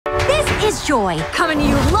his joy. Coming to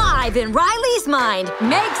you live in Riley's mind.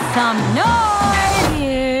 Make some noise!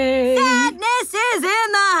 Sadness is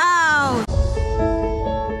in the house!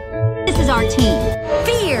 This is our team.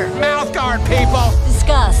 Fear. Mouth guard, people!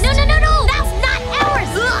 Disgust. No! That's not ours!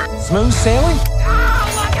 Ugh. Smooth sailing?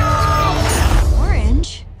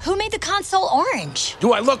 Orange? Who made the console orange?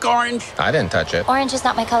 Do I look orange? I didn't touch it. Orange is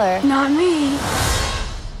not my color. Not me.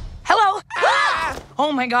 Hello?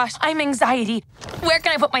 Oh my gosh, I'm anxiety. Where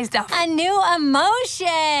can I put my stuff? A new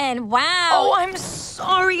emotion. Wow. Oh, I'm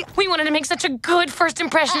sorry. We wanted to make such a good first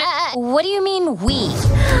impression. What do you mean, we?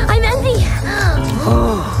 I'm Envy.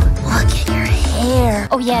 Look at your hair.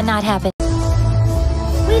 Oh, yeah, not happen.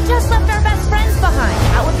 We just left our best friends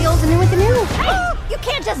behind. Out with the old and in with the new. Hey, you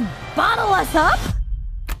can't just bottle us up.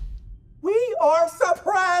 We are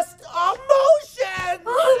suppressed emotions!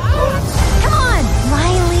 Come on.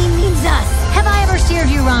 Riley needs us. Have I ever steered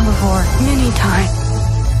you wrong before? Many times.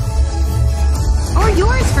 Or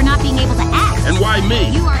yours for not being able to act. And why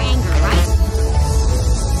me? You are anger, right?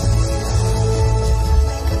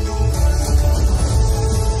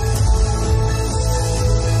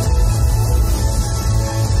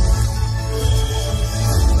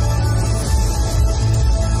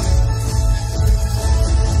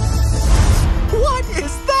 What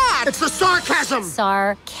is that? It's the sarcasm!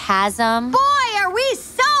 Sarcasm? Boy, are we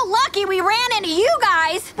so lucky we ran into you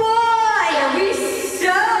guys. Boy, are we so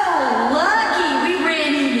lucky we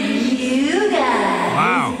ran into you guys.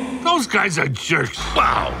 Wow, those guys are jerks.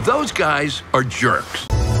 Wow, those guys are jerks.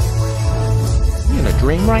 You in a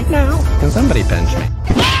dream right now? Can somebody pinch me?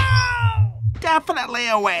 Definitely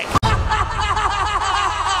awake.